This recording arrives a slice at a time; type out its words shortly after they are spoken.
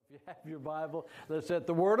have your Bible, that said,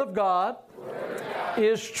 the Word of God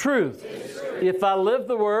is truth. If I live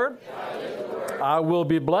the Word, I will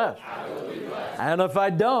be blessed. And if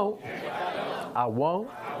I don't, I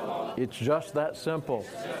won't. It's just that simple.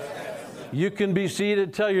 You can be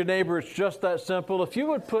seated. Tell your neighbor it's just that simple. If you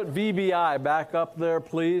would put VBI back up there,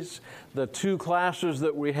 please, the two classes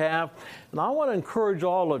that we have. And I want to encourage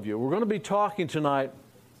all of you. We're going to be talking tonight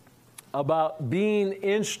about being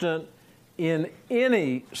instant in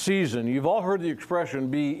any season. You've all heard the expression,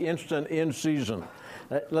 be instant in season.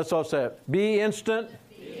 Let's all say it. Be instant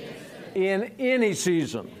in any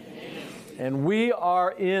season. And we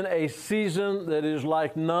are in a season that is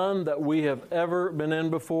like none that we have ever been in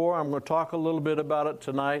before. I'm going to talk a little bit about it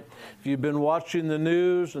tonight. If you've been watching the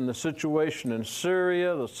news and the situation in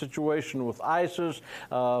Syria, the situation with ISIS,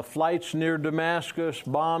 flights near Damascus,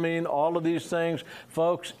 bombing, all of these things,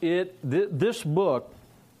 folks, this book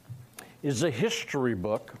is a history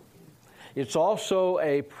book. It's also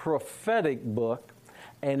a prophetic book.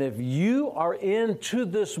 And if you are into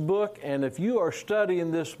this book and if you are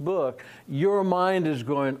studying this book, your mind is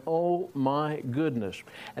going, oh my goodness.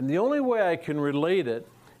 And the only way I can relate it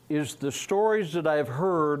is the stories that I've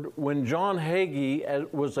heard when John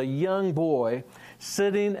Hagee was a young boy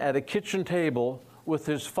sitting at a kitchen table with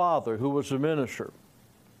his father, who was a minister.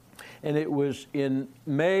 And it was in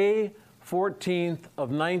May 14th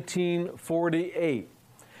of 1948.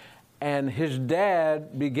 And his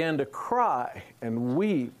dad began to cry and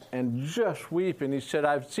weep and just weep. And he said,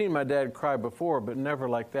 I've seen my dad cry before, but never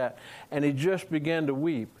like that. And he just began to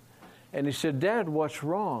weep. And he said, Dad, what's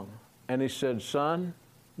wrong? And he said, son,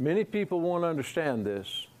 many people won't understand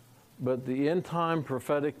this, but the end-time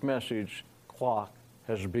prophetic message clock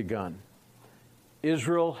has begun.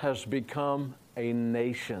 Israel has become a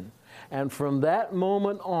nation. And from that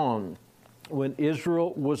moment on, when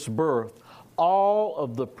Israel was birthed, all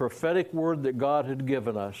of the prophetic word that God had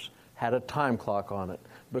given us had a time clock on it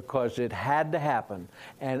because it had to happen.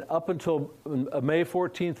 And up until May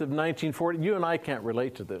 14th of 1940, you and I can't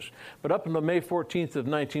relate to this, but up until May 14th of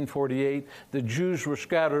 1948, the Jews were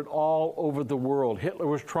scattered all over the world. Hitler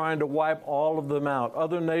was trying to wipe all of them out.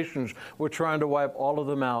 Other nations were trying to wipe all of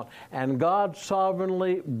them out. And God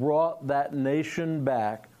sovereignly brought that nation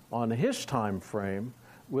back on his time frame,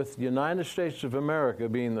 with the United States of America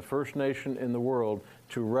being the first nation in the world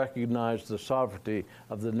to recognize the sovereignty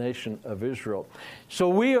of the nation of Israel. So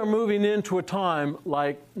we are moving into a time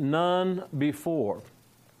like none before.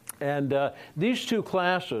 And these two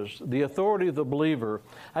classes, the authority of the believer,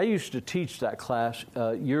 I used to teach that class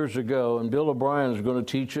years ago, and Bill O'Brien is going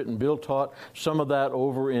to teach it, and Bill taught some of that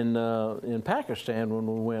over in Pakistan when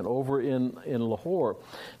we went over in Lahore.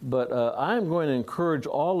 But I'm going to encourage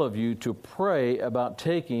all of you to pray about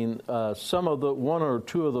taking some of the one or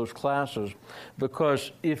two of those classes,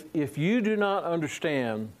 because if you do not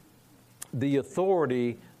understand the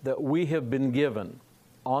authority that we have been given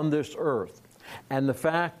on this earth, and the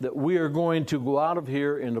fact that we are going to go out of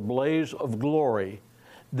here in a blaze of glory,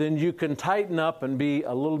 then you can tighten up and be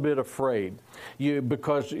a little bit afraid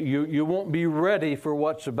because you won't be ready for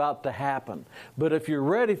what's about to happen. But if you're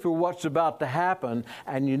ready for what's about to happen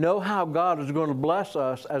and you know how God is going to bless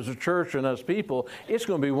us as a church and as people, it's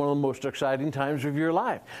going to be one of the most exciting times of your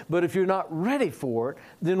life. But if you're not ready for it,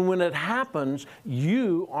 then when it happens,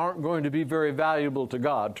 you aren't going to be very valuable to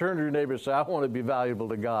God. Turn to your neighbor and say, I want to be valuable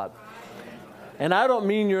to God. And I don't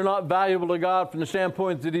mean you're not valuable to God from the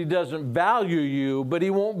standpoint that he doesn't value you, but he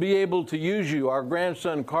won't be able to use you. Our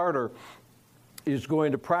grandson Carter is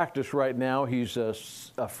going to practice right now. He's a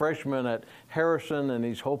freshman at Harrison, and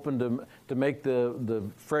he's hoping to make the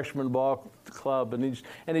freshman ball club, and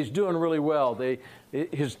he's doing really well.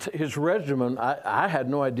 His regimen, I had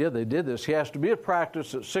no idea they did this. He has to be at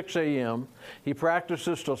practice at 6 a.m. He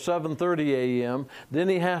practices till 7:30 a.m. Then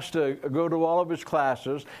he has to go to all of his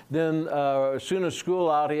classes. Then as soon as school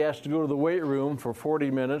out, he has to go to the weight room for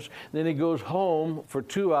 40 minutes. Then he goes home for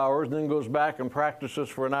 2 hours, then goes back and practices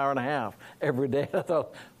for an hour and a half every day. I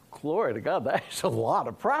thought, glory to God, that's a lot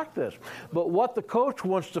of practice. But what the coach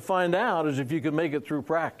wants to find out is if you can make it through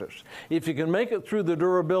practice. If you can make it through the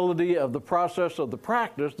durability of the process of the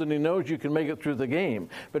practice, then he knows you can make it through the game.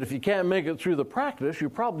 But if you can't make it through the practice, you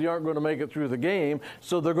probably aren't going to make it through the game,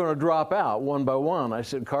 so they're going to drop out one by one. I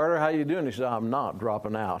said, Carter, how you doing? He said, I'm not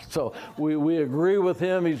dropping out. So we agree with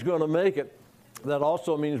him. He's going to make it. That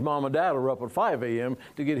also means mom and dad are up at 5 a.m.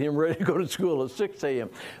 to get him ready to go to school at 6 a.m.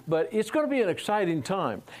 But it's going to be an exciting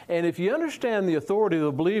time. And if you understand the authority of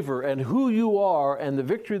the believer and who you are and the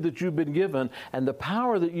victory that you've been given and the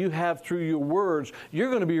power that you have through your words, you're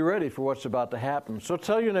going to be ready for what's about to happen. So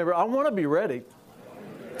tell your neighbor, I want to be ready.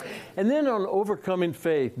 And then on overcoming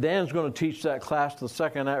faith, Dan's going to teach that class the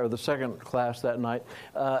second class that night.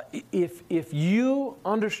 If you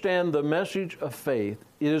understand the message of faith,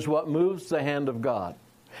 it is what moves the hand of God.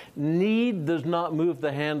 Need does not move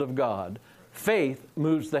the hand of God. Faith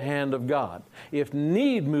moves the hand of God. If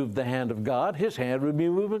need moved the hand of God, his hand would be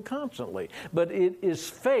moving constantly. But it is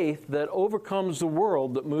faith that overcomes the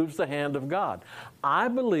world that moves the hand of God. I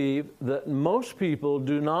believe that most people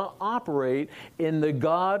do not operate in the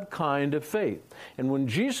God kind of faith. And when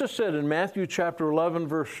Jesus said in Matthew chapter 11,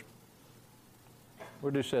 where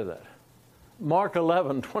did he say that? Mark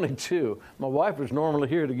 11:22. My wife was normally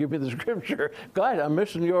here to give me the scripture. God, I'm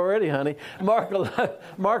missing you already, honey. Mark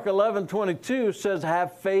 11:22 says,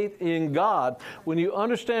 have faith in God. When you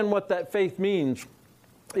understand what that faith means,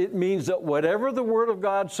 it means that whatever the Word of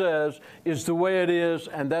God says is the way it is,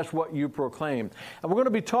 and that's what you proclaim. And we're going to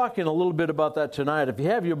be talking a little bit about that tonight. If you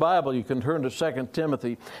have your Bible, you can turn to 2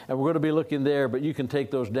 Timothy, and we're going to be looking there, but you can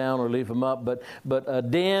take those down or leave them up. But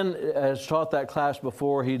Dan has taught that class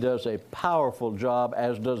before. He does a powerful job,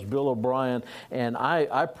 as does Bill O'Brien, and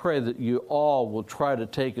I pray that you all will try to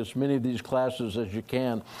take as many of these classes as you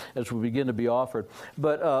can as we begin to be offered.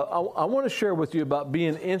 But I want to share with you about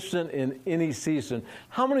being instant in any season.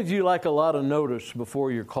 How many of you like a lot of notice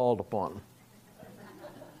before you're called upon?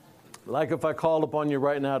 Like if I called upon you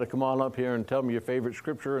right now to come on up here and tell me your favorite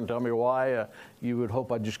scripture and tell me why, you would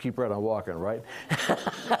hope I'd just keep right on walking, right?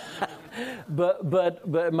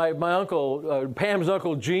 But my uncle, Pam's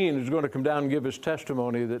uncle Gene, is going to come down and give his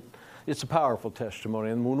testimony that it's a powerful testimony.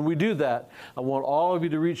 And when we do that, I want all of you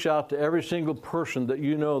to reach out to every single person that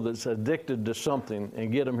you know that's addicted to something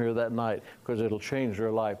and get them here that night, because it'll change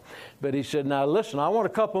their life. But he said, now listen, I want a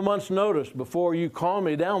couple months' notice before you call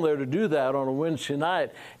me down there to do that on a Wednesday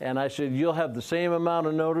night. And I said, you'll have the same amount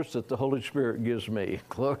of notice that the Holy Spirit gives me.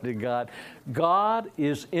 Glory to God. God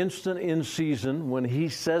is instant in season when he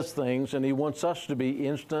says things, and he wants us to be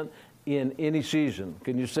instant in any season.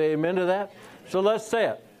 Can you say amen to that? So let's say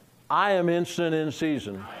it. I am instant in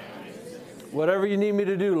season. Whatever you need me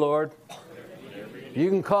to do, Lord, you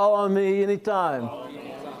can call on me anytime.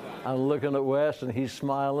 I'm looking at Wes, and he's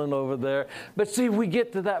smiling over there. But see, we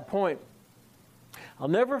get to that point. I'll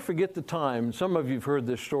never forget the time, some of you have heard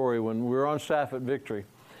this story, when we were on staff at Victory.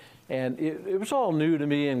 And it was all new to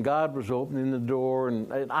me, and God was opening the door,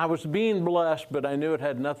 and I was being blessed, but I knew it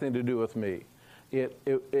had nothing to do with me.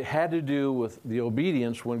 It had to do with the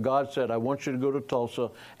obedience when God said, I want you to go to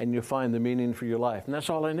Tulsa and you'll find the meaning for your life. And that's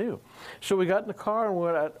all I knew. So we got in the car and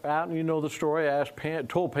went out, and you know the story. I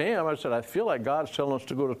told Pam, I said, I feel like God's telling us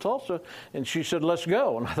to go to Tulsa. And she said, let's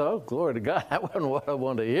go. And I thought, oh, glory to God, that wasn't what I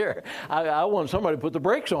wanted to hear. I wanted somebody to put the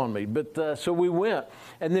brakes on me. But so we went.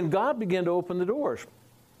 And then God began to open the doors.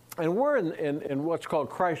 And we're in what's called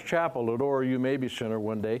Christ Chapel at ORU Mabee Center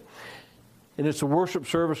one day. And it's a worship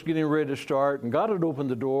service getting ready to start. And God had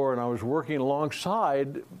opened the door, and I was working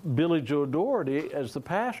alongside Billy Joe Doherty as the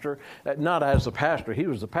pastor. Not as the pastor, he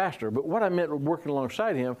was the pastor. But what I meant working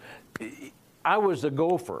alongside him, I was a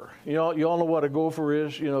gopher. You all know what a gopher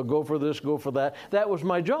is, go for this, go for that. That was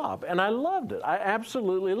my job, and I loved it. I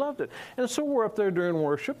absolutely loved it. And so we're up there during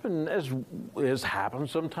worship, and as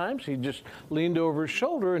happens sometimes, he just leaned over his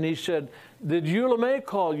shoulder, and he said, did Eula May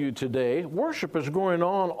call you today? Worship is going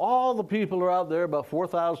on. All the people are out there, about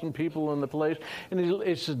 4,000 people in the place. And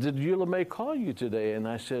he said, did Eula May call you today? And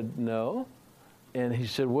I said, no. And he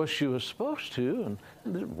said, well, she was supposed to,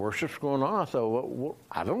 and the worship's going on. I thought, well,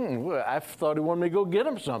 I don't know. I thought he wanted me to go get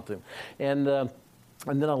him something. And then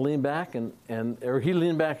I leaned back, or he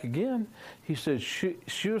leaned back again. He said,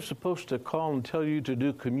 she was supposed to call and tell you to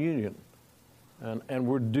do communion. And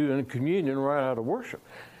we're doing communion right out of worship.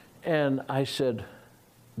 And I said,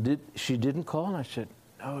 she didn't call? And I said,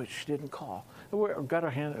 no, she didn't call. And we got our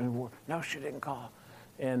hand, and no, she didn't call.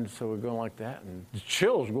 And so we're going like that, and the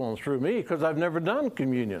chills going through me because I've never done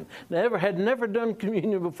communion. Had never done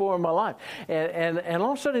communion before in my life. And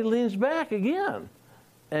all of a sudden he leans back again.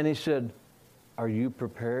 And he said, are you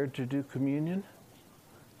prepared to do communion?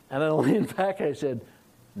 And I leaned back and I said,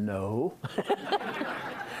 no.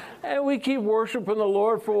 And we keep worshiping the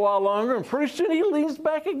Lord for a while longer, and pretty soon he leans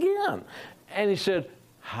back again. And he said,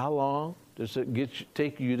 how long does it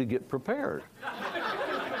take you to get prepared?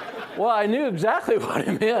 Well, I knew exactly what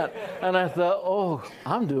he meant. And I thought, oh,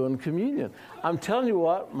 I'm doing communion. I'm telling you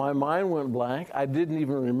what, my mind went blank. I didn't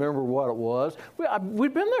even remember what it was.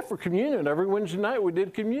 We'd been there for communion. Every Wednesday night we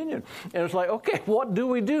did communion. And it's like, okay, what do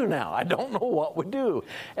we do now? I don't know what we do.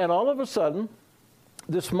 And all of a sudden,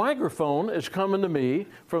 this microphone is coming to me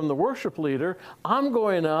from the worship leader. I'm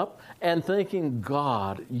going up and thinking,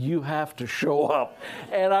 God, you have to show up.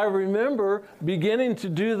 And I remember beginning to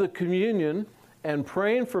do the communion and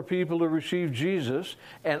praying for people to receive Jesus.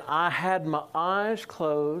 And I had my eyes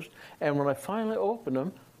closed. And when I finally opened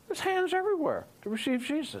them, there's hands everywhere to receive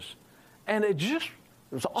Jesus. And it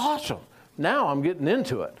was awesome. Now I'm getting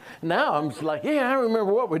into it. Now I'm like, yeah, I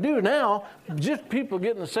remember what we do now. Just people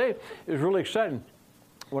getting saved. It was really exciting.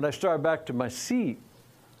 When I started back to my seat,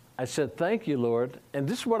 I said, thank you, Lord. And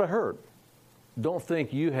this is what I heard. Don't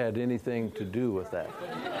think you had anything to do with that.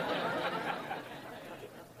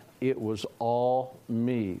 It was all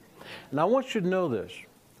me. And I want you to know this.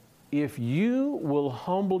 If you will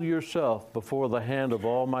humble yourself before the hand of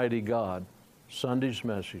Almighty God, Sunday's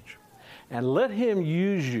message, and let Him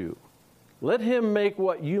use you, let Him make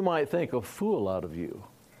what you might think a fool out of you,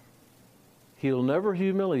 He'll never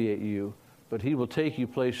humiliate you, but He will take you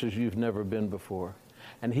places you've never been before.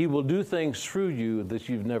 And He will do things through you that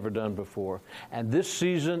you've never done before. And this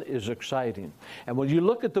season is exciting. And when you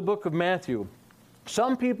look at the book of Matthew,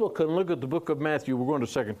 some people can look at the book of Matthew. We're going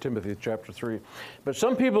to 2 Timothy chapter 3. But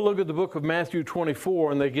some people look at the book of Matthew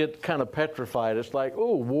 24 and they get kind of petrified. It's like,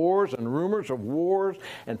 oh, wars and rumors of wars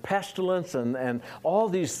and pestilence and all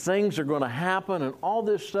these things are going to happen and all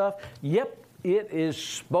this stuff. Yep. It is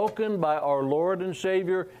spoken by our Lord and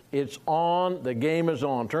Savior. It's on. The game is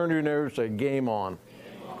on. Turn to your neighbor and say, game on.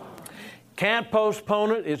 Can't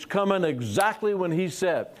postpone it. It's coming exactly when He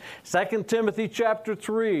said. 2 Timothy chapter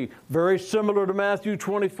 3, very similar to Matthew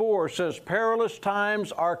 24, says, perilous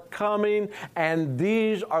times are coming, and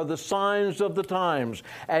these are the signs of the times.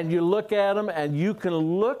 And you look at them, and you can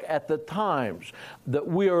look at the times that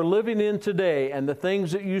we are living in today and the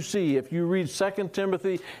things that you see. If you read 2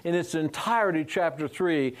 Timothy in its entirety, chapter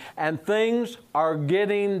 3, and things are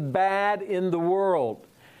getting bad in the world.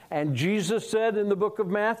 And Jesus said in the book of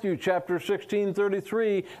Matthew, chapter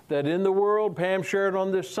 16:33, that in the world, Pam shared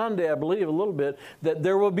on this Sunday, I believe, a little bit, that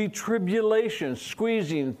there will be tribulation,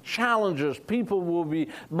 squeezing, challenges. People will be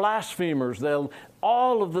blasphemers.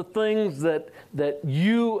 All of the things that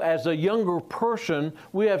you, as a younger person,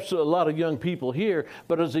 we have a lot of young people here,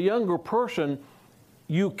 but as a younger person,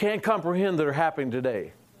 you can't comprehend that are happening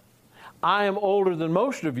today. I am older than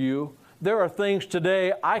most of you. There are things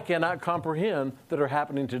today I cannot comprehend that are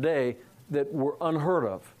happening today that were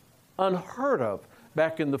unheard of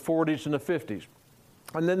back in the 40s and the 50s.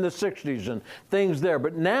 And then the 60s and things there.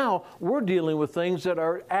 But now we're dealing with things that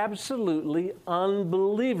are absolutely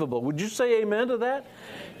unbelievable. Would you say amen to that?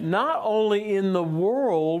 Not only in the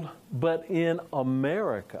world, but in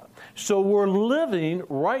America. So we're living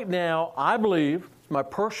right now, I believe, my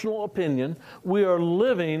personal opinion, we are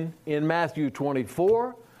living in Matthew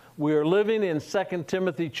 24. We are living in 2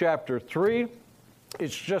 Timothy chapter 3.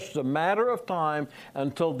 It's just a matter of time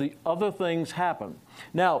until the other things happen.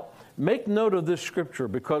 Now, make note of this scripture,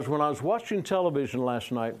 because when I was watching television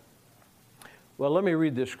last night, well, let me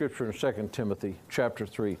read this scripture in 2 Timothy chapter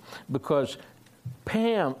 3, because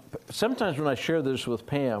Pam, sometimes when I share this with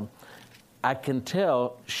Pam, I can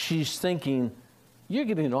tell she's thinking, you're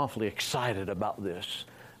getting awfully excited about this.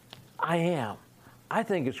 I am. I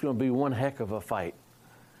think it's going to be one heck of a fight.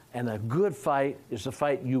 And a good fight is a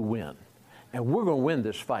fight you win. And we're going to win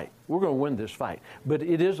this fight. We're going to win this fight. But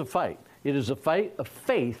it is a fight. It is a fight of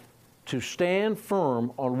faith to stand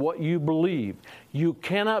firm on what you believe. You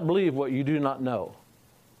cannot believe what you do not know.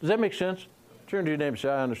 Does that make sense? Turn to your neighbor and say,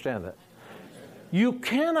 I understand that. You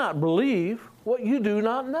cannot believe what you do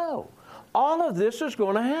not know. All of this is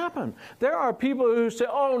going to happen. There are people who say,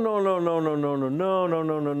 oh, no.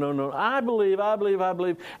 I believe.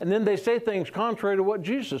 And then they say things contrary to what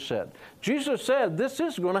Jesus said. Jesus said this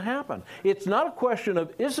is going to happen. It's not a question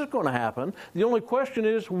of is it going to happen. The only question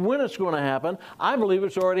is when it's going to happen. I believe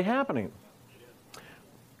it's already happening.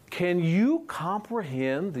 Can you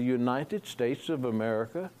comprehend the United States of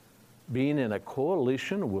America being in a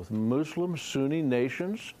coalition with Muslim Sunni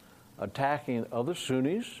nations attacking other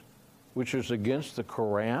Sunnis, which is against the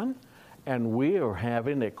Quran, and we are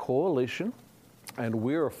having a coalition, and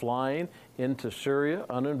we are flying into Syria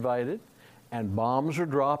uninvited, and bombs are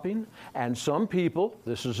dropping, and some people,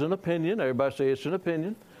 this is an opinion, everybody say it's an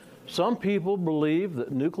opinion, some people believe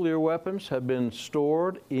that nuclear weapons have been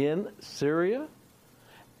stored in Syria,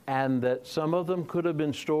 and that some of them could have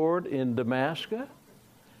been stored in Damascus,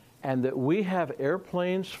 and that we have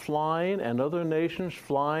airplanes flying and other nations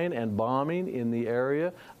flying and bombing in the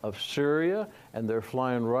area of Syria, and they're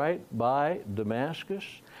flying right by Damascus,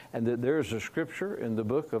 and that there's a scripture in the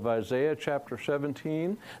book of Isaiah chapter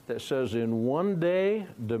 17 that says in one day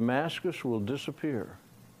Damascus will disappear.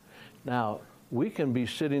 Now, we can be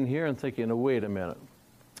sitting here and thinking, oh, wait a minute.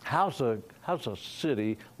 How's a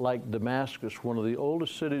city like Damascus, one of the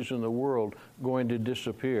oldest cities in the world, going to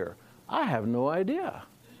disappear? I have no idea.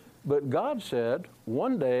 But God said,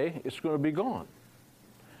 one day it's going to be gone.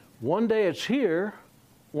 One day it's here,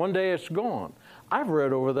 one day it's gone. I've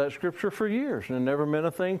read over that scripture for years, and it never meant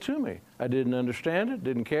a thing to me. I didn't understand it,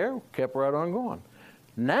 didn't care, kept right on going.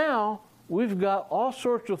 Now, we've got all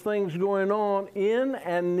sorts of things going on in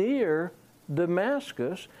and near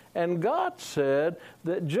Damascus, and God said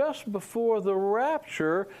that just before the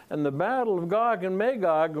rapture and the battle of Gog and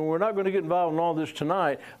Magog, and we're not going to get involved in all this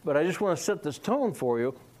tonight, but I just want to set this tone for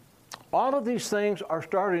you, all of these things are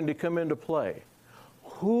starting to come into play.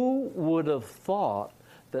 Who would have thought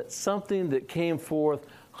that something that came forth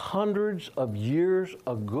hundreds of years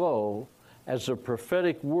ago as a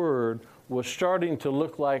prophetic word was starting to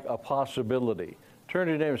look like a possibility? Turn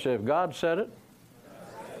to your neighbor and say, if God said it,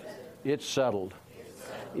 it's settled.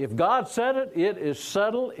 If God said it, it is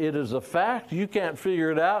settled. It is a fact. You can't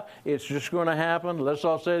figure it out. It's just going to happen. Let's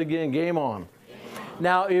all say it again. Game on.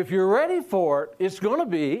 Now, if you're ready for it, it's going to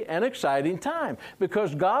be an exciting time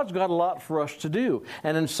because God's got a lot for us to do.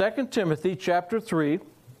 And in 2 Timothy chapter 3,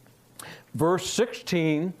 verse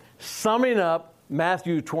 16, summing up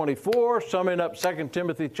Matthew 24, summing up 2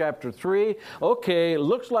 Timothy chapter 3. Okay, it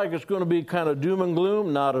looks like it's going to be kind of doom and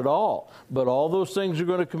gloom. Not at all. But all those things are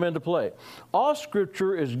going to come into play. All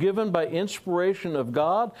Scripture is given by inspiration of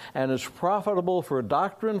God and is profitable for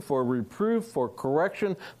doctrine, for reproof, for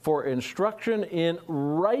correction, for instruction in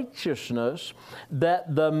righteousness,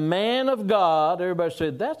 that the man of God, everybody say,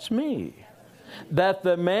 that's me, that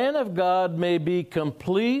the man of God may be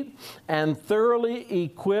complete and thoroughly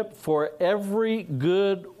equipped for every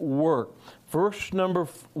good work. Verse number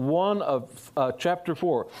 1 of chapter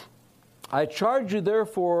 4. I charge you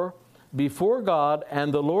therefore before God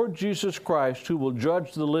and the Lord Jesus Christ, who will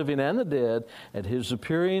judge the living and the dead at his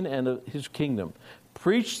appearing and his kingdom.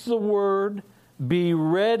 Preach the word, be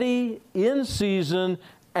ready in season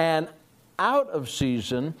and out of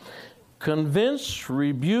season. Convince,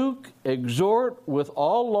 rebuke, exhort with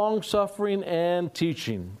all long-suffering and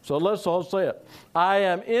teaching. So let's all say it. I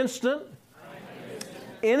am instant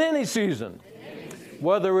in any season.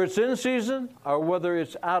 Whether it's in season or whether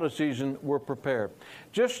it's out of season, we're prepared.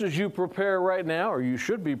 Just as you prepare right now, or you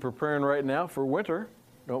should be preparing right now for winter.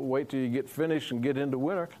 Don't wait till you get finished and get into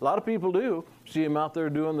winter. A lot of people do. See them out there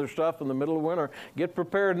doing their stuff in the middle of winter. Get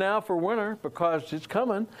prepared now for winter because it's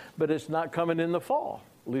coming, but it's not coming in the fall.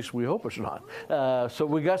 At least we hope it's not. So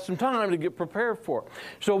we got some time to get prepared for it.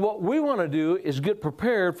 So what we want to do is get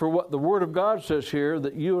prepared for what the Word of God says here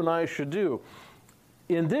that you and I should do.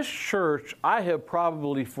 In this church, I have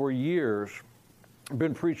probably for years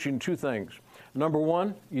been preaching two things. Number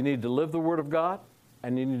one, you need to live the Word of God,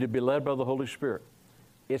 and you need to be led by the Holy Spirit.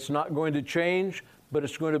 It's not going to change, but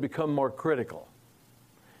it's going to become more critical.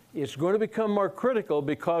 It's going to become more critical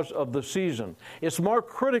because of the season. It's more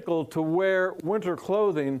critical to wear winter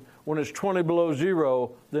clothing when it's 20 below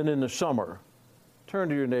zero than in the summer. Turn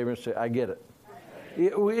to your neighbor and say, I get it.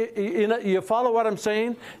 You follow what I'm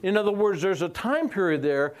saying? In other words, there's a time period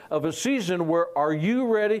there of a season where are you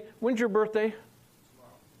ready? When's your birthday?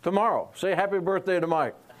 Tomorrow. Say happy birthday to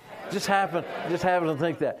Mike. Just happen to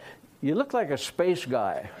think that. You look like a space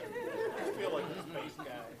guy.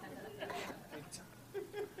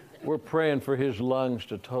 We're praying for his lungs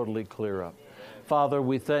to totally clear up. Father,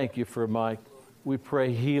 we thank you for Mike. We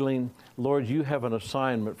pray healing. Lord, you have an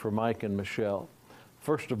assignment for Mike and Michelle.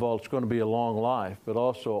 First of all, it's going to be a long life, but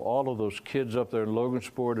also all of those kids up there in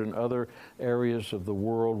Logansport and other areas of the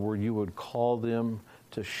world where you would call them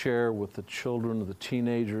to share with the children, the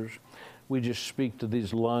teenagers. We just speak to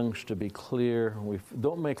these lungs to be clear. We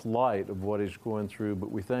don't make light of what he's going through, but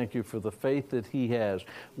we thank you for the faith that he has.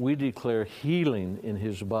 We declare healing in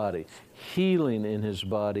his body,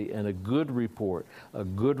 and a good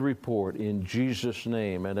report in Jesus'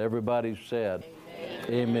 name. And everybody said,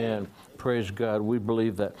 Amen. Praise God. We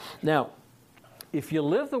believe that. Now, if you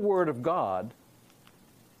live the Word of God,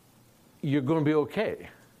 you're going to be okay.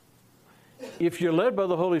 If you're led by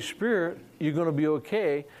the Holy Spirit, you're going to be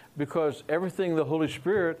okay because everything the Holy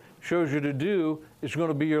Spirit shows you to do is going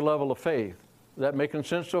to be your level of faith. Is that making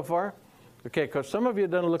sense so far? Okay, because some of you,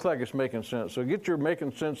 it doesn't look like it's making sense. So get your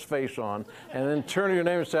making sense face on and then turn to your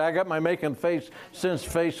neighbor and say, I got my making sense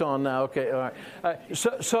face on now. Okay, all right.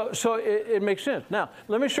 So it makes sense. Now,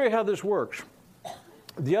 let me show you how this works.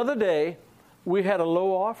 The other day, we had a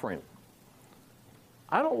low offering.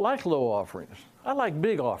 I don't like low offerings. I like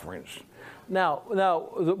big offerings. Now,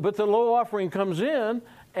 but the low offering comes in,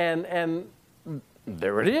 and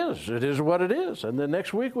there it is. It is what it is. And then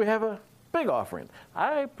next week we have a big offering.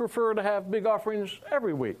 I prefer to have big offerings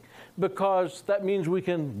every week because that means we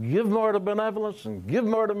can give more to benevolence and give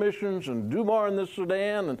more to missions and do more in the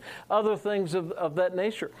Sudan and other things of that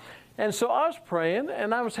nature. And so I was praying,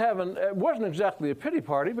 and I was having, it wasn't exactly a pity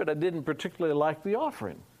party, but I didn't particularly like the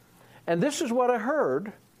offering. And this is what I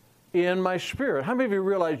heard in my spirit. How many of you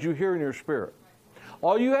realize you hear in your spirit?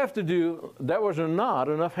 All you have to do, that was not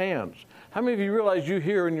enough hands. How many of you realize you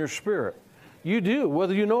hear in your spirit? You do,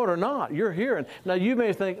 whether you know it or not, you're hearing. Now you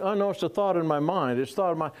may think, oh no, it's a thought in my mind. It's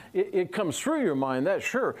thought in my, it comes through your mind, that's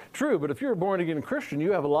sure, true. But if you're a born again Christian,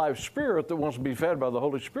 you have a live spirit that wants to be fed by the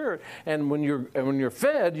Holy Spirit. And when you're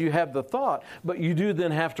fed, you have the thought, but you do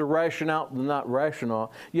then have to ration out the not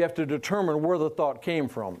rational. You have to determine where the thought came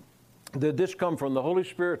from. Did this come from the Holy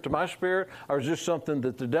Spirit to my spirit, or is this something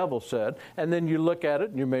that the devil said? And then you look at it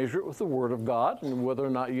and you measure it with the Word of God and whether or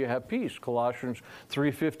not you have peace. Colossians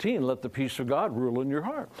 3:15, let the peace of God rule in your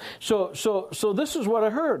heart. So this is what I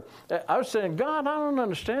heard. I was saying, God, I don't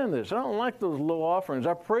understand this. I don't like those low offerings.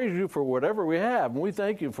 I praise you for whatever we have, and we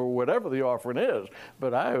thank you for whatever the offering is.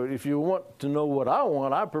 But if you want to know what I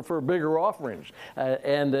want, I prefer bigger offerings.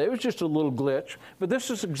 And it was just a little glitch. But this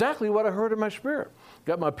is exactly what I heard in my spirit.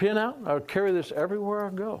 Got my pen out. I would carry this everywhere I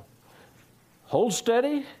go. Hold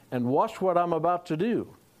steady and watch what I'm about to do.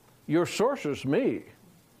 Your source is me,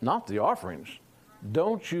 not the offerings.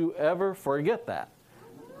 Don't you ever forget that.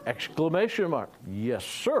 Exclamation mark. Yes,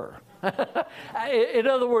 sir. In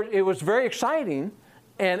other words, it was very exciting,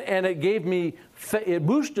 and it gave me, it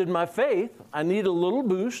boosted my faith. I need a little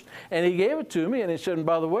boost, and he gave it to me, and he said, and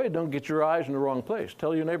by the way, don't get your eyes in the wrong place.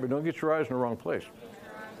 Tell your neighbor, don't get your eyes in the wrong place.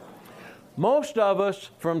 Most of us,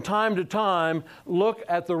 from time to time, look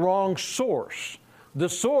at the wrong source. The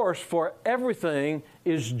source for everything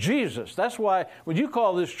is Jesus. That's why when you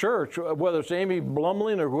call this church, whether it's Amy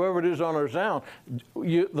Blumling or whoever it is on our sound,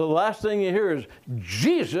 the last thing you hear is,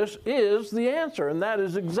 Jesus is the answer. And that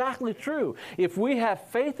is exactly true. If we have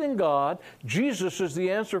faith in God, Jesus is the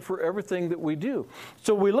answer for everything that we do.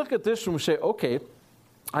 So we look at this and we say, okay,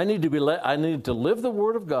 I need to live the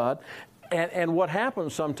Word of God. And what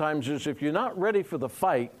happens sometimes is if you're not ready for the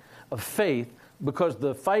fight of faith, because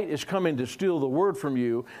the fight is coming to steal the word from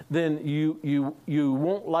you, then you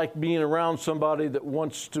won't like being around somebody that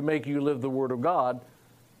wants to make you live the Word of God,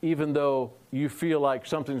 even though you feel like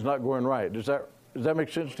something's not going right. Does that make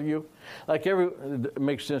sense to you? It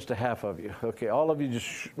makes sense to half of you. Okay, all of you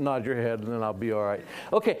just nod your head and then I'll be all right.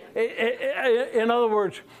 Okay, in other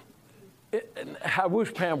words, I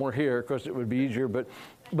wish Pam were here because it would be easier,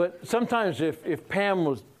 but sometimes if Pam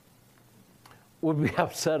would be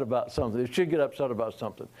upset about something, if she'd get upset about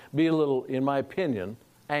something, be a little, in my opinion,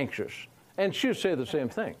 anxious, and she would say the same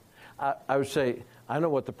thing. I would say, I know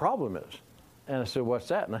what the problem is. And I said, what's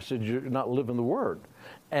that? And I said, you're not living the Word.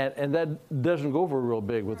 And that doesn't go over real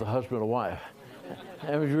big with a husband and wife.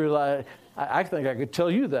 And you realize, I think I could tell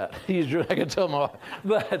you that easier than I could tell my wife.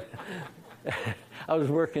 But I was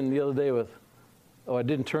working the other day I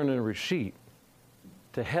didn't turn in a receipt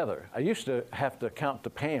to Heather. I used to have to account to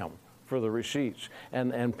Pam for the receipts.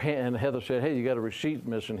 And Heather said, hey, you got a receipt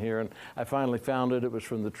missing here. And I finally found it. It was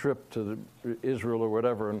from the trip to Israel or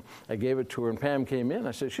whatever. And I gave it to her. And Pam came in.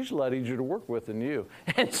 I said, she's a lot easier to work with than you.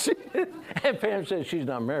 And Pam said, she's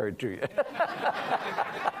not married to you.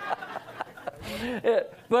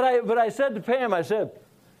 But I said to Pam, I said,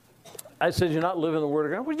 you're not living the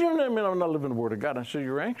Word of God. What do you mean I'm not living the Word of God? I said,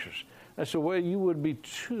 you're anxious. I said, well, you would be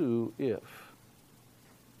too if.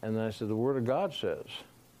 And then I said, the Word of God says,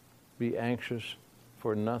 be anxious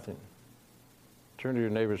for nothing. Turn to your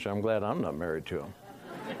neighbor and say, I'm glad I'm not married to him.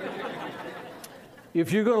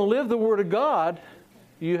 If you're going to live the Word of God,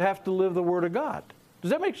 you have to live the Word of God. Does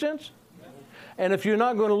that make sense? And if you're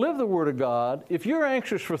not going to live the Word of God, if you're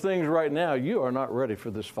anxious for things right now, you are not ready for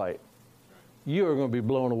this fight. You are going to be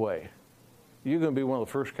blown away. You're going to be one of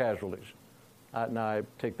the first casualties. Now I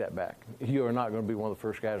take that back. You are not going to be one of the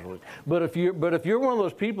first casualties. But if you're one of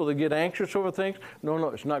those people that get anxious over things, no,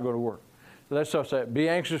 it's not going to work. So that's what I say. Be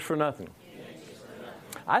anxious for nothing.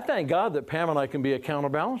 I thank God that Pam and I can be a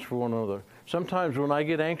counterbalance for one another. Sometimes when I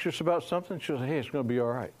get anxious about something, she'll say, hey, it's going to be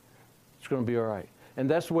all right. It's going to be all right. And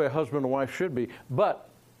that's the way a husband and wife should be. But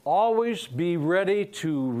always be ready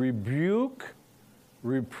to rebuke,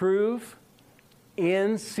 reprove,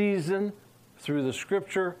 in season through the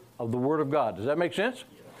Scripture of the Word of God. Does that make sense?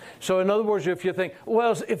 So in other words, if you think,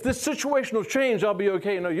 well, if this situation will change, I'll be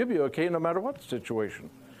okay. No, you'll be okay no matter what the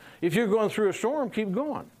situation. If you're going through a storm, keep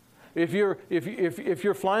going. If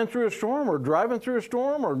you're flying through a storm or driving through a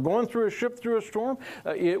storm or going through a ship through a storm,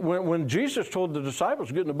 when Jesus told the disciples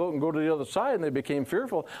to get in the boat and go to the other side and they became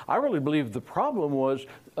fearful, I really believe the problem was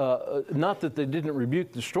not that they didn't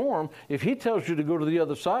rebuke the storm. If he tells you to go to the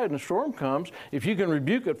other side and a storm comes, if you can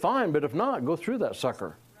rebuke it, fine, but if not, go through that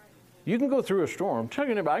sucker. You can go through a storm. Tell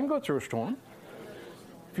your neighbor, I can go through a storm.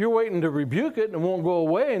 If you're waiting to rebuke it and it won't go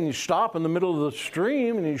away and you stop in the middle of the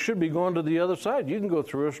stream and you should be going to the other side, you can go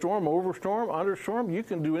through a storm, over storm, under storm. You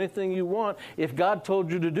can do anything you want if God told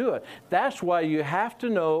you to do it. That's why you have to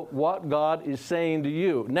know what God is saying to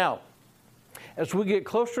you. Now, as we get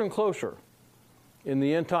closer and closer in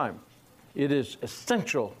the end time, it is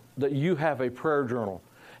essential that you have a prayer journal.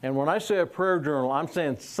 And when I say a prayer journal, I'm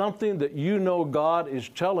saying something that you know God is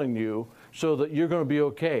telling you so that you're going to be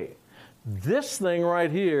okay. This thing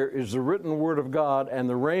right here is the written word of God, and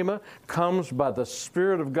the Rhema comes by the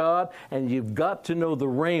Spirit of God, and you've got to know the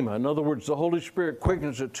Rhema. In other words, the Holy Spirit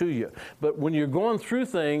quickens it to you. But when you're going through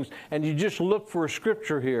things and you just look for a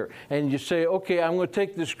scripture here, and you say, okay, I'm going to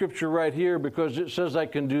take this scripture right here because it says I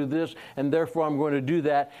can do this, and therefore I'm going to do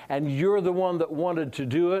that, and you're the one that wanted to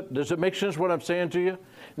do it. Does it make sense what I'm saying to you?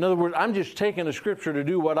 In other words, I'm just taking a scripture to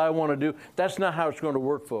do what I want to do. That's not how it's going to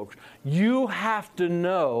work, folks. You have to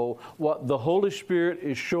know what the Holy Spirit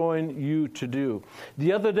is showing you to do.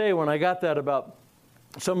 The other day when I got that about,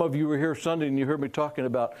 some of you were here Sunday and you heard me talking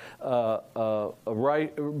about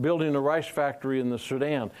building a rice factory in the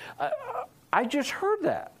Sudan. I just heard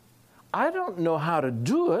that. I don't know how to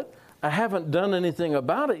do it. I haven't done anything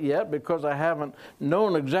about it yet because I haven't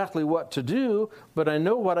known exactly what to do, but I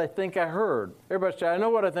know what I think I heard. Everybody say, I know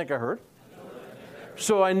what I think I heard.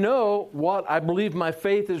 So I know what I believe my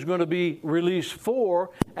faith is going to be released for,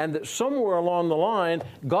 and that somewhere along the line,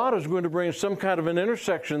 God is going to bring some kind of an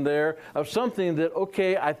intersection there of something that,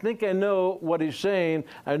 okay, I think I know what he's saying.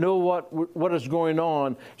 I know what is going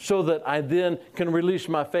on so that I then can release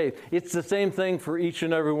my faith. It's the same thing for each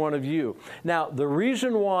and every one of you. Now, the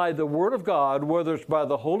reason why the Word of God, whether it's by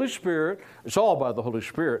the Holy Spirit, it's all by the Holy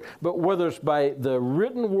Spirit, but whether it's by the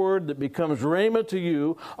written Word that becomes rhema to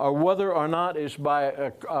you, or whether or not it's by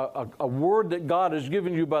a word that God has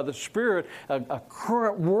given you by the Spirit, a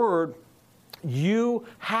current word, you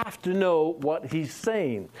have to know what he's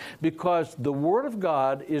saying, because the Word of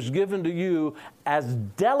God is given to you as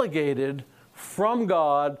delegated from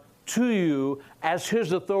God to you as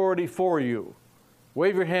his authority for you.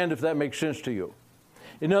 Wave your hand if that makes sense to you.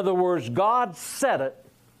 In other words, God said it,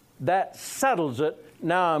 that settles it.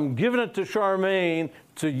 Now I'm giving it to Charmaine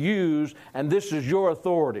to use, and this is your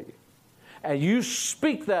authority. And you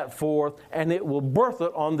speak that forth, and it will birth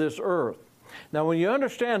it on this earth. Now, when you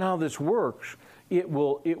understand how this works, it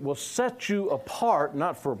will set you apart,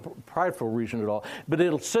 not for a prideful reason at all, but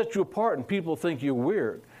it'll set you apart, and people think you're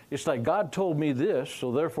weird. It's like, God told me this,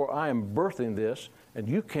 so therefore I am birthing this, and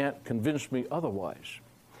you can't convince me otherwise.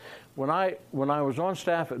 When I was on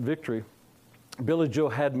staff at Victory, Billy Joe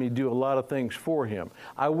had me do a lot of things for him.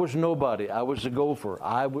 I was nobody. I was a gopher.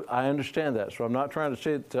 I understand that, so I'm not trying to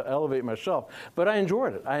say it to elevate myself, but I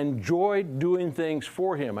enjoyed it. I enjoyed doing things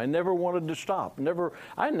for him. I never wanted to stop.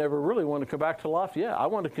 I never really wanted to come back to Lafayette. I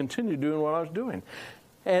wanted to continue doing what I was doing.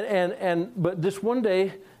 But this one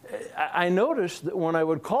day, I noticed that when I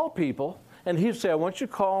would call people, and he'd say, I want you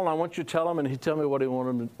to call and I want you to tell them, and he'd tell me what he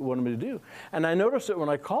wanted me to do. And I noticed that when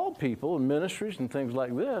I called people in ministries and things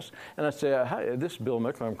like this, and I'd say, hi, this is Bill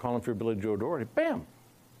Mickler, I'm calling for Billy Joe Daugherty, bam.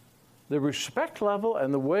 The respect level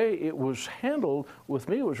and the way it was handled with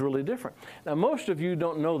me was really different. Now, most of you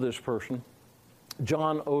don't know this person,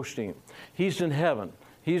 John Osteen. He's in heaven.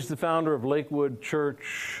 He's the founder of Lakewood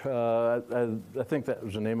Church. I think that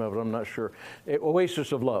was the name of it. I'm not sure.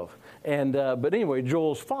 Oasis of Love. But anyway,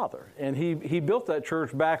 Joel's father. And he built that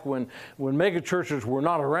church back when mega churches were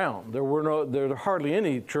not around. There were hardly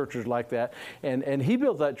any churches like that. And he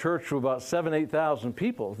built that church to about 8,000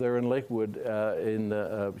 people there in Lakewood, in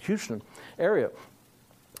the Houston area.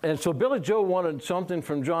 And so Billy Joe wanted something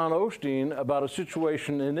from John Osteen about a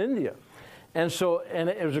situation in India. And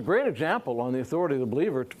it was a great example on the authority of the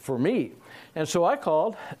believer for me. And so I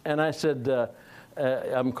called and I said,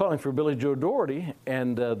 I'm calling for Billy Joe Daugherty,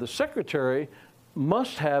 and the secretary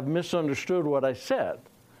must have misunderstood what I said.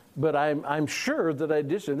 But I'm sure that I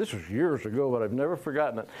did. And this was years ago, but I've never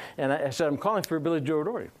forgotten it. And I said, I'm calling for Billy Joe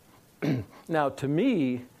Daugherty. Now, to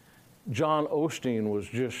me, John Osteen was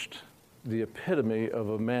just the epitome of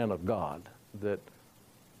a man of God that,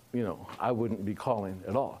 I wouldn't be calling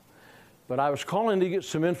at all. But I was calling to get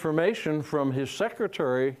some information from his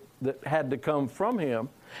secretary that had to come from him.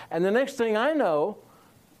 And the next thing I know,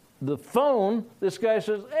 the phone, this guy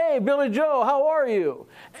says, "Hey, Billy Joe, how are you?"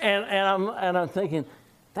 And I'm thinking,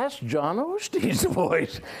 that's John Osteen's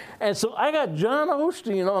voice. And so I got John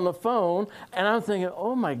Osteen on the phone, and I'm thinking,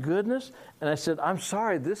 oh my goodness. And I said, "I'm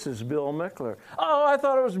sorry, this is Bill Mickler." "Oh, I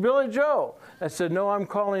thought it was Billy Joe." I said, "No, I'm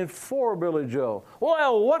calling for Billy Joe."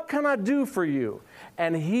 "Well, what can I do for you?"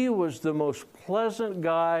 And he was the most pleasant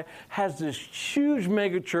guy, has this huge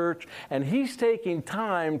mega church, and he's taking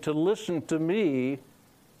time to listen to me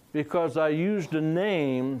because I used a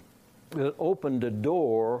name that opened a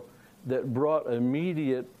door that brought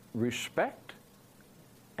immediate respect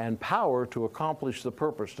and power to accomplish the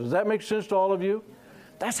purpose. Does that make sense to all of you?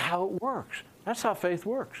 That's how it works. That's how faith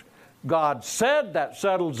works. God said, that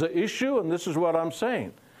settles the issue, and this is what I'm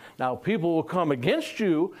saying. Now, people will come against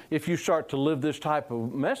you if you start to live this type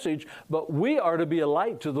of message, but we are to be a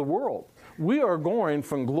light to the world. We are going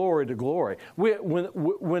from glory to glory.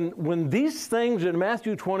 When these things in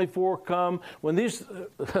Matthew 24 come, when these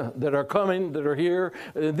that are coming, that are here,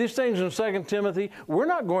 these things in 2 Timothy, we're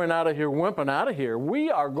not going out of here wimping out of here.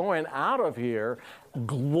 We are going out of here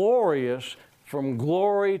glorious, from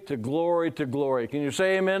glory to glory to glory. Can you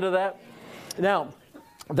say amen to that? Now,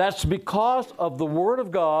 that's because of the Word of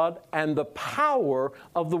God and the power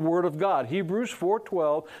of the Word of God. Hebrews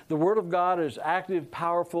 4:12, the Word of God is active,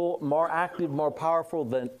 more powerful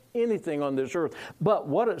than anything on this earth. But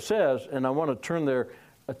what it says, and I want to turn there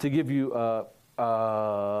to give you,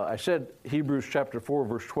 I said Hebrews chapter 4,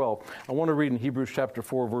 verse 12. I want to read in Hebrews chapter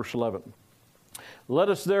 4, verse 11. "Let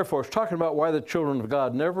us therefore," it's talking about why the children of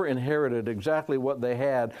God never inherited exactly what they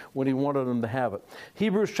had when He wanted them to have it.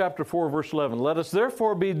 Hebrews chapter 4, verse 11. "Let us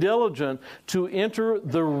therefore be diligent to enter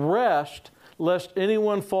the rest, lest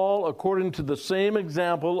anyone fall according to the same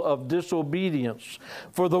example of disobedience.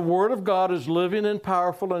 For the Word of God is living and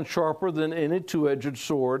powerful and sharper than any two-edged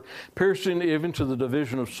sword, piercing even to the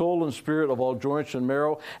division of soul and spirit, of all joints and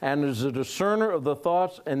marrow, and is a discerner of the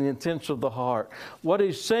thoughts and the intents of the heart." What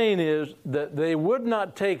he's saying is that they would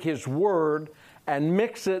not take His Word and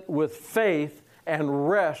mix it with faith and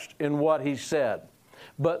rest in what He said.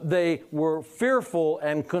 But they were fearful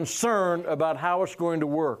and concerned about how it's going to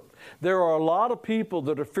work. There are a lot of people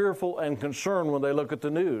that are fearful and concerned when they look at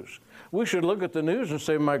the news. We should look at the news and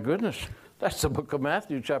say, my goodness, that's the book of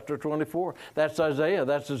Matthew chapter 24. That's Isaiah.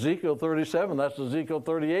 That's Ezekiel 37. That's Ezekiel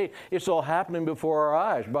 38. It's all happening before our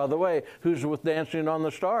eyes. By the way, who's with Dancing on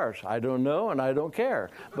the Stars? I don't know and I don't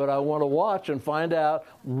care. But I want to watch and find out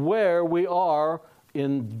where we are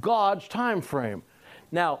in God's time frame.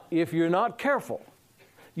 Now, if you're not careful,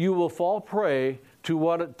 you will fall prey to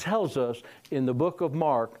what it tells us in the book of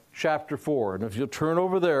Mark, chapter 4. And if you'll turn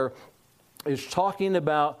over there, it's talking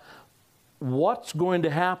about what's going to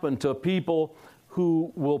happen to people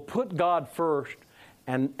who will put God first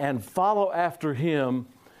and follow after Him.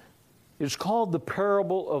 It's called the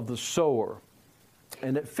parable of the sower.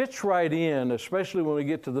 And it fits right in, especially when we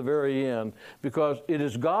get to the very end, because it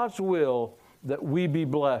is God's will that we be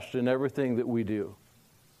blessed in everything that we do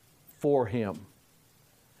for Him.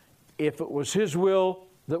 If it was His will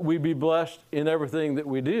that we be blessed in everything that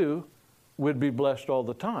we do, we'd be blessed all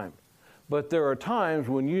the time. But there are times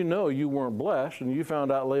when you know you weren't blessed and you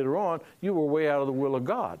found out later on you were way out of the will of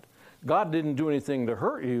God. God didn't do anything to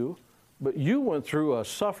hurt you, but you went through a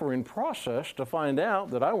suffering process to find out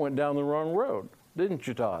that I went down the wrong road. Didn't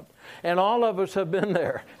you, Todd? And all of us have been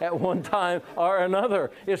there at one time or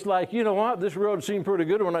another. It's like, you know what, this road seemed pretty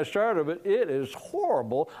good when I started, but it is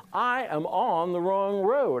horrible. I am on the wrong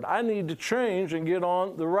road. I need to change and get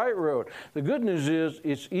on the right road. The good news is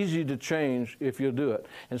it's easy to change if you do it.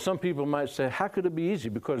 And some people might say, how could it be easy?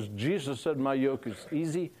 Because Jesus said, my yoke is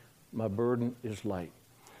easy, my burden is light.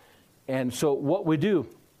 And so what we do,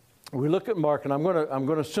 we look at Mark, and I'm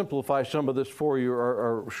going to simplify some of this for you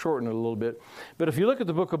or shorten it a little bit. But if you look at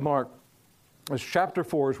the book of Mark, it's chapter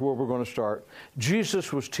 4 is where we're going to start.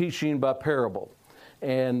 Jesus was teaching by parable.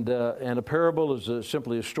 And a parable is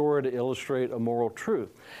simply a story to illustrate a moral truth.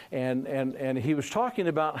 And he was talking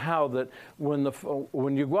about how that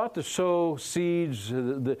when you go out to sow seeds,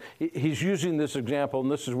 he's using this example, and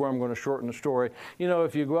this is where I'm going to shorten the story. You know,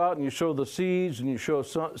 if you go out and you sow the seeds, and you sow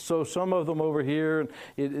some of them over here,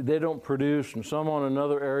 and they don't produce, and some on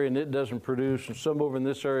another area, and it doesn't produce, and some over in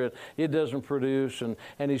this area, it doesn't produce.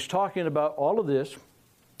 And he's talking about all of this.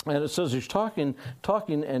 And it says he's talking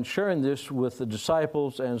and sharing this with the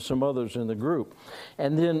disciples and some others in the group.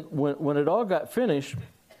 And then when it all got finished,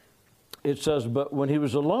 it says, but when he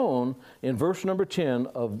was alone, in verse number 10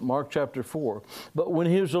 of Mark chapter 4, but when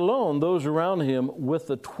he was alone, those around him with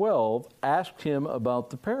the 12 asked him about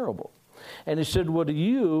the parable. And he said, well, to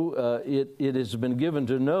you, it has been given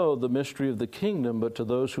to know the mystery of the kingdom, but to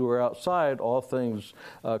those who are outside, all things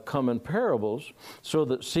come in parables, so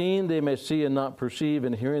that seeing they may see and not perceive,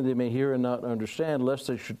 and hearing they may hear and not understand, lest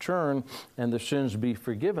they should turn and their sins be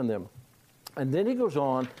forgiven them. And then he goes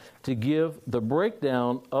on to give the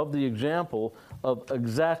breakdown of the example of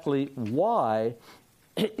exactly why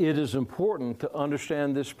it is important to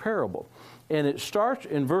understand this parable. And it starts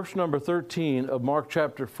in verse number 13 of Mark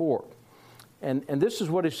chapter 4. And this is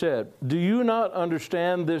what he said, do you not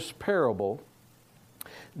understand this parable?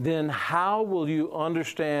 Then how will you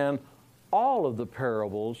understand all of the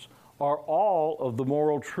parables or all of the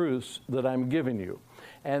moral truths that I'm giving you?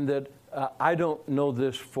 And that I don't know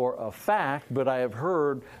this for a fact, but I have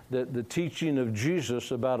heard that the teaching of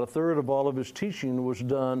Jesus, about a third of all of his teaching was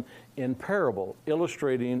done in parable,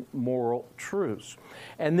 illustrating moral truths.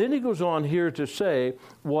 And then he goes on here to say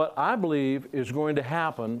what I believe is going to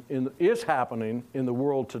happen, is happening in the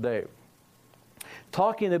world today.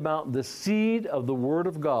 Talking about the seed of the Word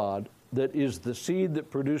of God that is the seed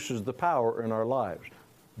that produces the power in our lives.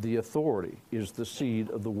 The authority is the seed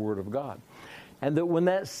of the Word of God. And that when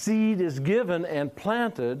that seed is given and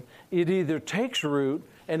planted, it either takes root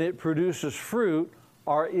and it produces fruit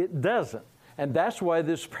or it doesn't. And that's why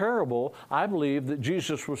this parable, I believe that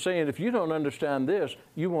Jesus was saying, if you don't understand this,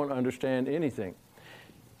 you won't understand anything.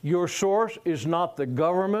 Your source is not the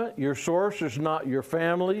government. Your source is not your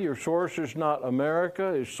family. Your source is not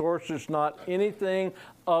America. Your source is not anything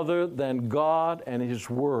other than God and His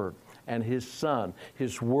Word. And His Son,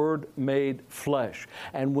 His Word made flesh.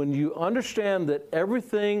 And when you understand that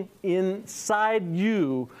everything inside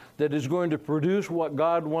you that is going to produce what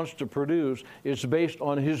God wants to produce is based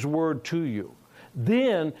on His Word to you,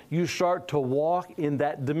 then you start to walk in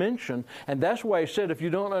that dimension. And that's why I said, if you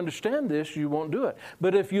don't understand this, you won't do it.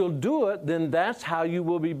 But if you'll do it, then that's how you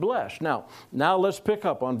will be blessed. Now let's pick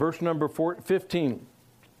up on verse number 15.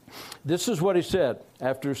 This is what he said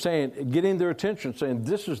after getting their attention, saying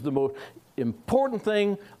this is the most important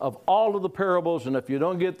thing of all of the parables, and if you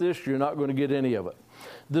don't get this, you're not going to get any of it.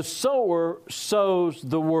 The sower sows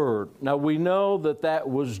the word. Now we know that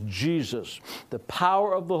was Jesus, the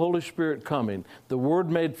power of the Holy Spirit coming, the Word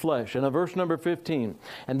made flesh. And in verse number 15,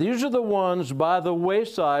 and these are the ones by the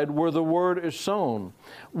wayside where the word is sown.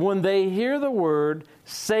 When they hear the word,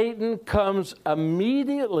 Satan comes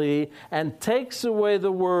immediately and takes away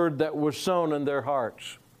the word that was sown in their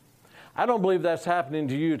hearts. I don't believe that's happening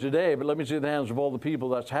to you today, but let me see the hands of all the people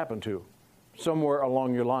that's happened to. Somewhere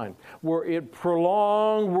along your line, where it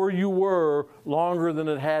prolonged where you were longer than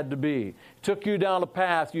it had to be. Took you down a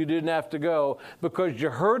path you didn't have to go because you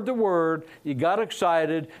heard the word, you got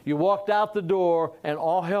excited, you walked out the door, and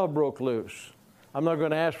all hell broke loose. I'm not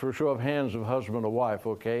going to ask for a show of hands of husband or wife,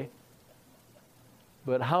 okay?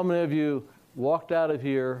 But how many of you walked out of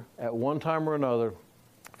here at one time or another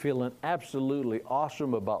feeling absolutely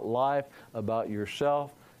awesome about life, about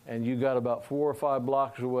yourself, and you got about 4 or 5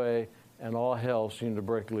 blocks away and all hell seemed to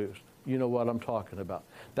break loose? You know what I'm talking about.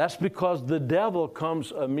 That's because the devil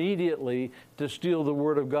comes immediately to steal the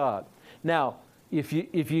Word of God. Now, if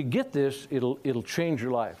you get this, it'll change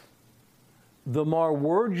your life. The more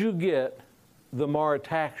words you get, the more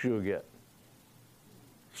attacks you'll get.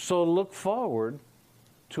 So look forward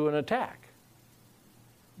to an attack.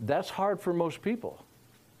 That's hard for most people.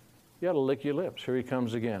 You got to lick your lips. Here he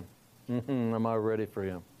comes again. Am I ready for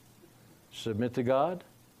him? Submit to God.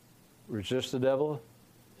 Resist the devil,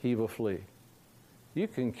 he will flee. You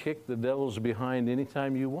can kick the devil's behind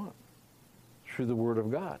anytime you want through the Word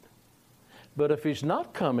of God. But if he's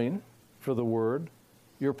not coming for the Word,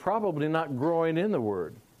 you're probably not growing in the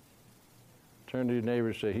Word. Turn to your neighbor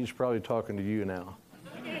and say, he's probably talking to you now.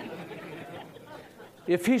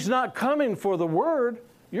 If he's not coming for the Word,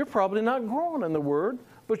 you're probably not growing in the Word,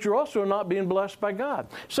 but you're also not being blessed by God.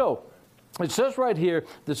 So, it says right here,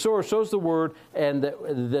 the sower sows the word, and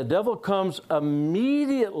the devil comes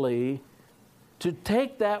immediately to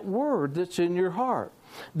take that word that's in your heart.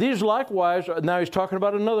 These likewise, now he's talking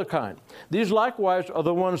about another kind. These likewise are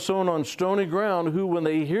the ones sown on stony ground who, when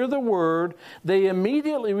they hear the word, they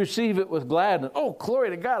immediately receive it with gladness. Oh,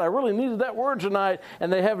 glory to God, I really needed that word tonight.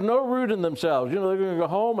 And they have no root in themselves. You know, they're going to go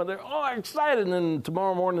home and they're excited. And then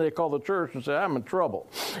tomorrow morning they call the church and say, I'm in trouble.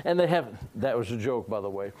 And they have, that was a joke, by the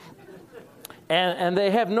way. And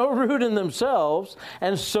they have no root in themselves,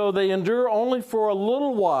 and so they endure only for a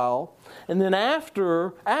little while. And then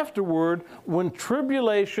afterward, when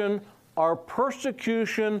tribulation or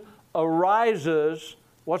persecution arises,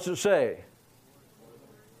 what's it say?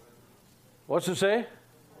 What's it say?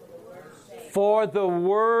 For the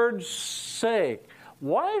word's sake.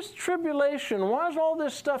 Why is tribulation? Why is all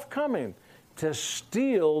this stuff coming? To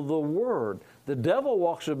steal the word. The devil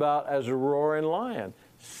walks about as a roaring lion,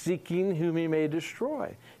 seeking whom he may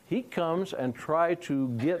destroy. He comes and tries to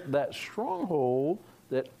get that stronghold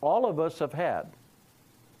that all of us have had.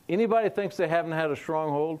 Anybody thinks they haven't had a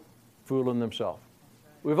stronghold? Fooling themselves.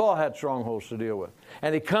 We've all had strongholds to deal with.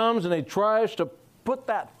 And he comes and he tries to put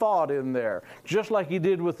that thought in there, just like he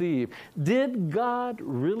did with Eve. Did God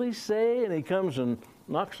really say? And he comes and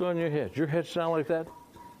knocks on your head. Your head sound like that?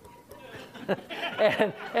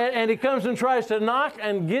 and he comes and tries to knock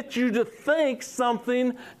and get you to think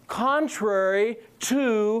something contrary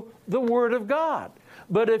to the Word of God.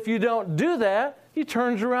 But if you don't do that, he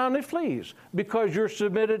turns around and flees because you're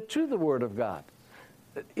submitted to the Word of God.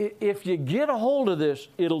 If you get a hold of this,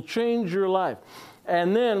 it'll change your life.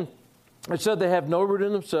 And then it said they have no root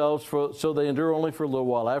in themselves, so they endure only for a little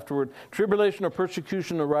while. Afterward, tribulation or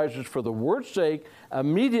persecution arises for the word's sake.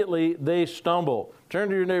 Immediately they stumble. Turn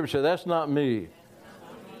to your neighbor and say, that's not me.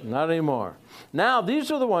 Not anymore. Now,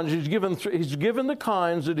 these are the ones, he's given the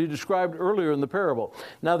kinds that he described earlier in the parable.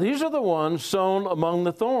 Now, these are the ones sown among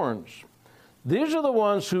the thorns. These are the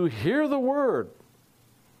ones who hear the word,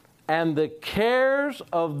 and the cares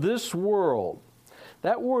of this world.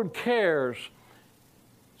 That word cares,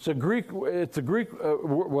 it's a Greek,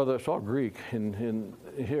 well, it's all Greek in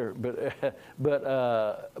here, but it's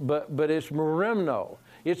merimno.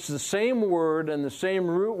 It's the same word, and the same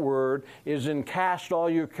root word is in cast all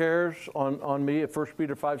your cares on me at 1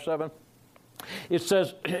 Peter 5:7. It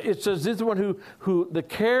says this is the one who the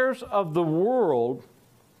cares of the world,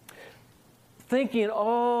 thinking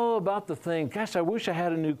all about the thing. Gosh, I wish I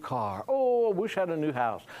had a new car. Oh, I wish I had a new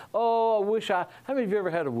house. Oh, how many of you ever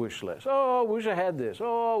had a wish list? Oh, I wish I had this.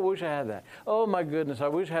 Oh, I wish I had that. Oh, my goodness, I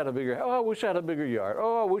wish I had a bigger yard.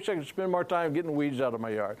 Oh, I wish I could spend more time getting weeds out of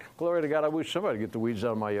my yard. Glory to God, I wish somebody would get the weeds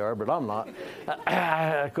out of my yard, but I'm not,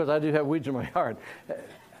 because I do have weeds in my yard.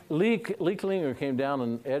 Lee Klinger came down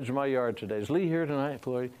and edged my yard today. Is Lee here tonight,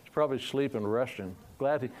 Floyd? He's probably sleeping, resting.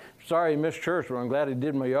 Sorry he missed church, but I'm glad he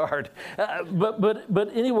did my yard. But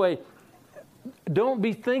anyway, don't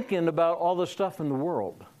be thinking about all the stuff in the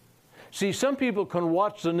world. See, some people can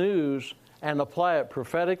watch the news and apply it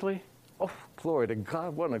prophetically. Oh, glory to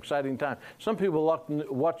God, what an exciting time. Some people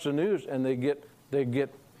watch the news and they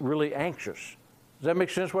get really anxious. Does that make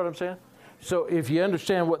sense what I'm saying? So if you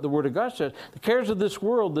understand what the Word of God says, the cares of this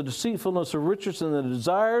world, the deceitfulness of riches, and the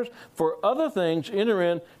desires for other things enter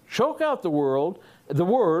in, choke out the word,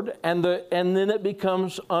 and then it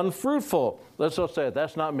becomes unfruitful. Let's all say it.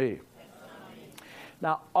 That's not me.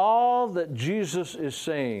 Now, all that Jesus is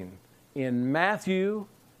saying in Matthew,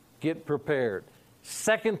 get prepared.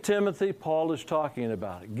 2 Timothy, Paul is talking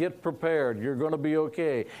about it. Get prepared. You're going to be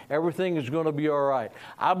okay. Everything is going to be all right.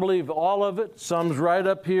 I believe all of it sums right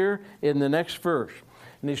up here in the next verse.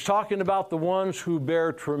 And he's talking about the ones who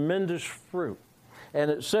bear tremendous fruit.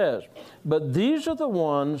 And it says, but these are the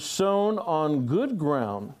ones sown on good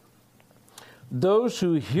ground, those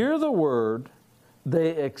who hear the word,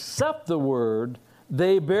 they accept the word,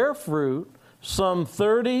 they bear fruit, some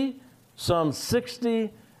 30, some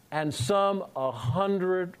 60, and some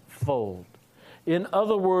 100-fold. In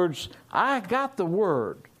other words, I got the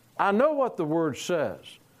word. I know what the word says.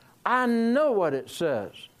 I know what it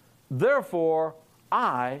says. Therefore,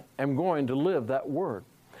 I am going to live that word.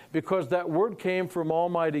 Because that word came from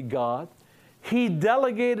Almighty God. He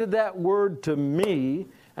delegated that word to me,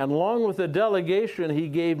 and along with the delegation, He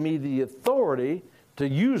gave me the authority to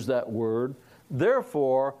use that word.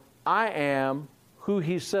 Therefore, I am who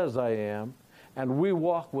He says I am, and we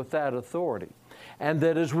walk with that authority. And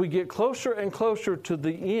that as we get closer and closer to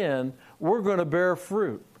the end, we're going to bear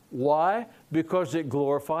fruit. Why? Because it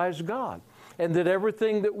glorifies God. And that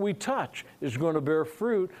everything that we touch is going to bear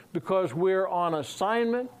fruit because we're on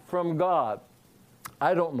assignment from God.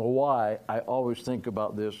 I don't know why I always think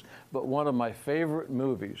about this, but one of my favorite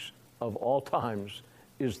movies of all times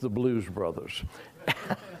is The Blues Brothers.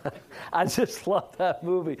 I just love that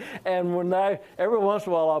movie. And every once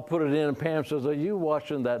in a while I'll put it in, and Pam says, are you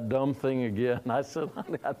watching that dumb thing again? And I said,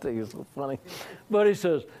 honey, I think it's so funny. But he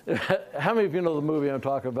says, how many of you know the movie I'm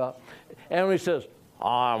talking about? And when he says,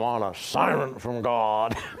 I'm on assignment from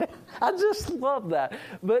God. I just love that.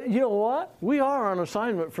 But you know what? We are on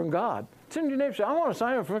assignment from God. Tell your neighbor, say, I'm on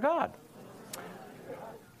assignment from God.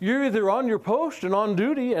 You're either on your post and on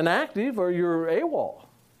duty and active, or you're AWOL.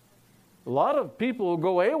 A lot of people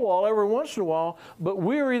go AWOL every once in a while, but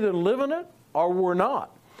we're either living it or we're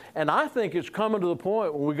not. And I think it's coming to the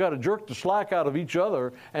point where we got to jerk the slack out of each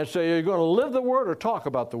other and say, are you going to live the Word or talk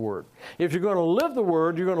about the Word? If you're going to live the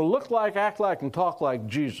Word, you're going to look like, act like, and talk like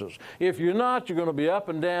Jesus. If you're not, you're going to be up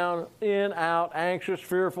and down, in, out, anxious,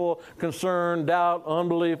 fearful, concerned, doubt,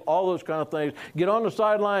 unbelief, all those kind of things. Get on the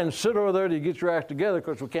sideline and sit over there till you get your act together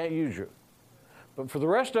because we can't use you. But for the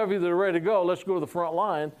rest of you that are ready to go, let's go to the front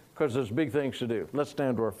line because there's big things to do. Let's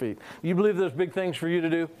stand to our feet. You believe there's big things for you to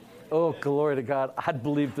do? Oh, glory to God. I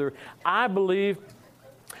believe the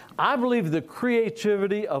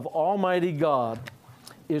creativity of Almighty God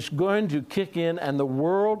is going to kick in, and the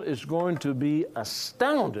world is going to be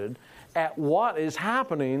astounded at what is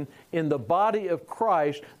happening in the body of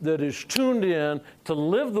Christ that is tuned in to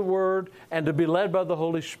live the Word and to be led by the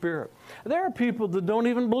Holy Spirit. There are people that don't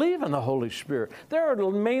even believe in the Holy Spirit. There are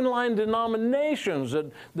mainline denominations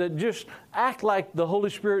that just act like the Holy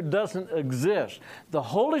Spirit doesn't exist. The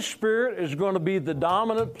Holy Spirit is going to be the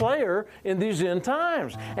dominant player in these end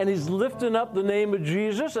times. And He's lifting up the name of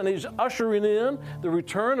Jesus, and He's ushering in the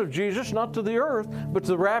return of Jesus, not to the earth, but to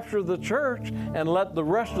the rapture of the church, and let the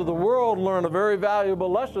rest of the world learn a very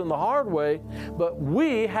valuable lesson the hard way. But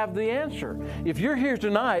we have the answer. If you're here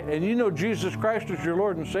tonight and you know Jesus Christ is your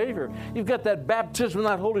Lord and Savior, you've got that baptism of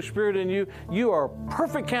that Holy Spirit in you, you are a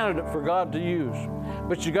perfect candidate for God to use.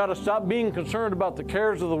 But you got to stop being concerned about the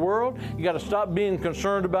cares of the world. You got to stop being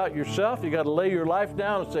concerned about yourself. You got to lay your life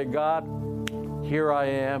down and say, God, here I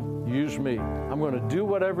am, use me. I'm going to do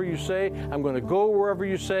whatever you say. I'm going to go wherever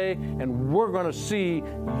you say, and we're going to see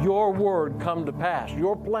your word come to pass,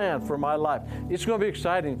 your plan for my life. It's going to be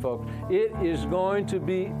exciting, folks. It is going to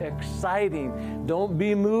be exciting. Don't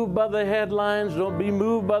be moved by the headlines. Don't be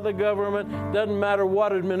moved by the government. Doesn't matter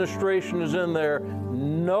what administration is in there.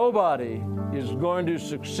 Nobody is going to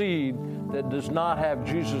succeed that does not have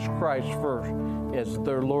Jesus Christ first as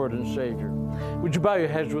their Lord and Savior. Would you bow your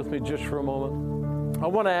heads with me just for a moment? I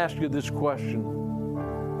want to ask you this question.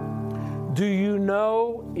 Do you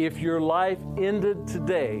know if your life ended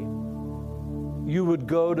today, you would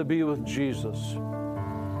go to be with Jesus?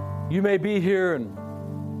 You may be here and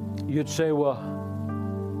you'd say, well,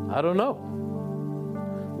 I don't know.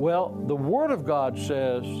 Well, the Word of God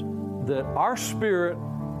says that our spirit,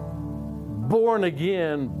 born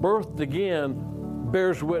again, birthed again,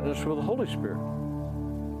 bears witness with the Holy Spirit.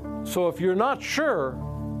 So if you're not sure,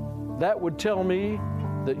 that would tell me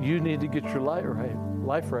that you need to get your life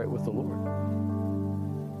right with the Lord.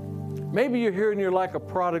 Maybe you're here and you're like a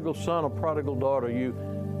prodigal son, a prodigal daughter. You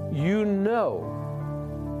know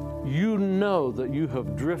that you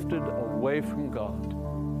have drifted away from God.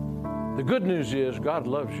 The good news is God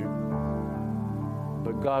loves you,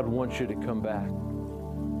 but God wants you to come back.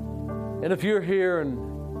 And if you're here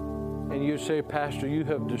and you say, Pastor, you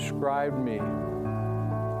have described me,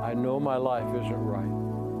 I know my life isn't right,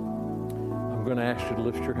 I'm going to ask you to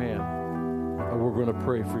lift your hand, and we're going to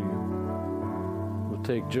pray for you. We'll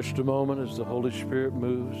take just a moment as the Holy Spirit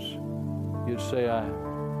moves. You'd say, I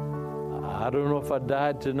don't know if I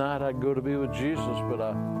died tonight, I'd go to be with Jesus, but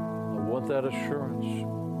I want that assurance.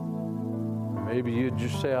 Maybe you'd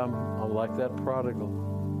just say, I'm like that prodigal.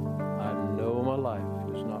 I know my life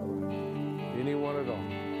is not right. Anyone at all.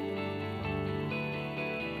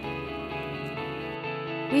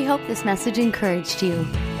 We hope this message encouraged you.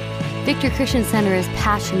 Victory Christian Center is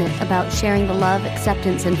passionate about sharing the love,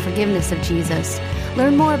 acceptance, and forgiveness of Jesus.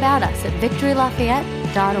 Learn more about us at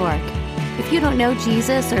victorylafayette.org. If you don't know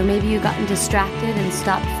Jesus, or maybe you've gotten distracted and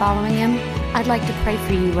stopped following Him, I'd like to pray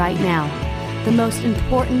for you right now. The most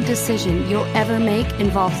important decision you'll ever make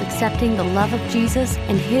involves accepting the love of Jesus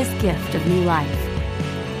and His gift of new life.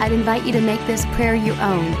 I'd invite you to make this prayer your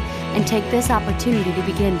own and take this opportunity to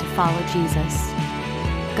begin to follow Jesus.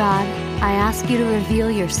 God, I ask you to reveal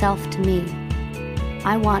yourself to me.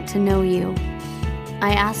 I want to know you.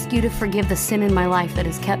 I ask you to forgive the sin in my life that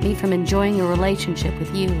has kept me from enjoying a relationship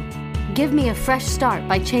with you. Give me a fresh start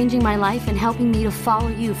by changing my life and helping me to follow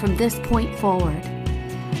you from this point forward.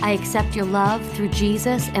 I accept your love through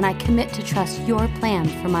Jesus, and I commit to trust your plan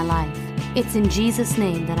for my life. It's in Jesus'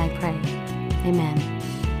 name that I pray. Amen.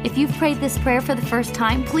 If you've prayed this prayer for the first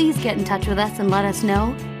time, please get in touch with us and let us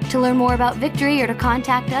know. To learn more about Victory or to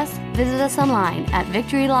contact us, visit us online at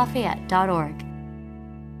victorylafayette.org.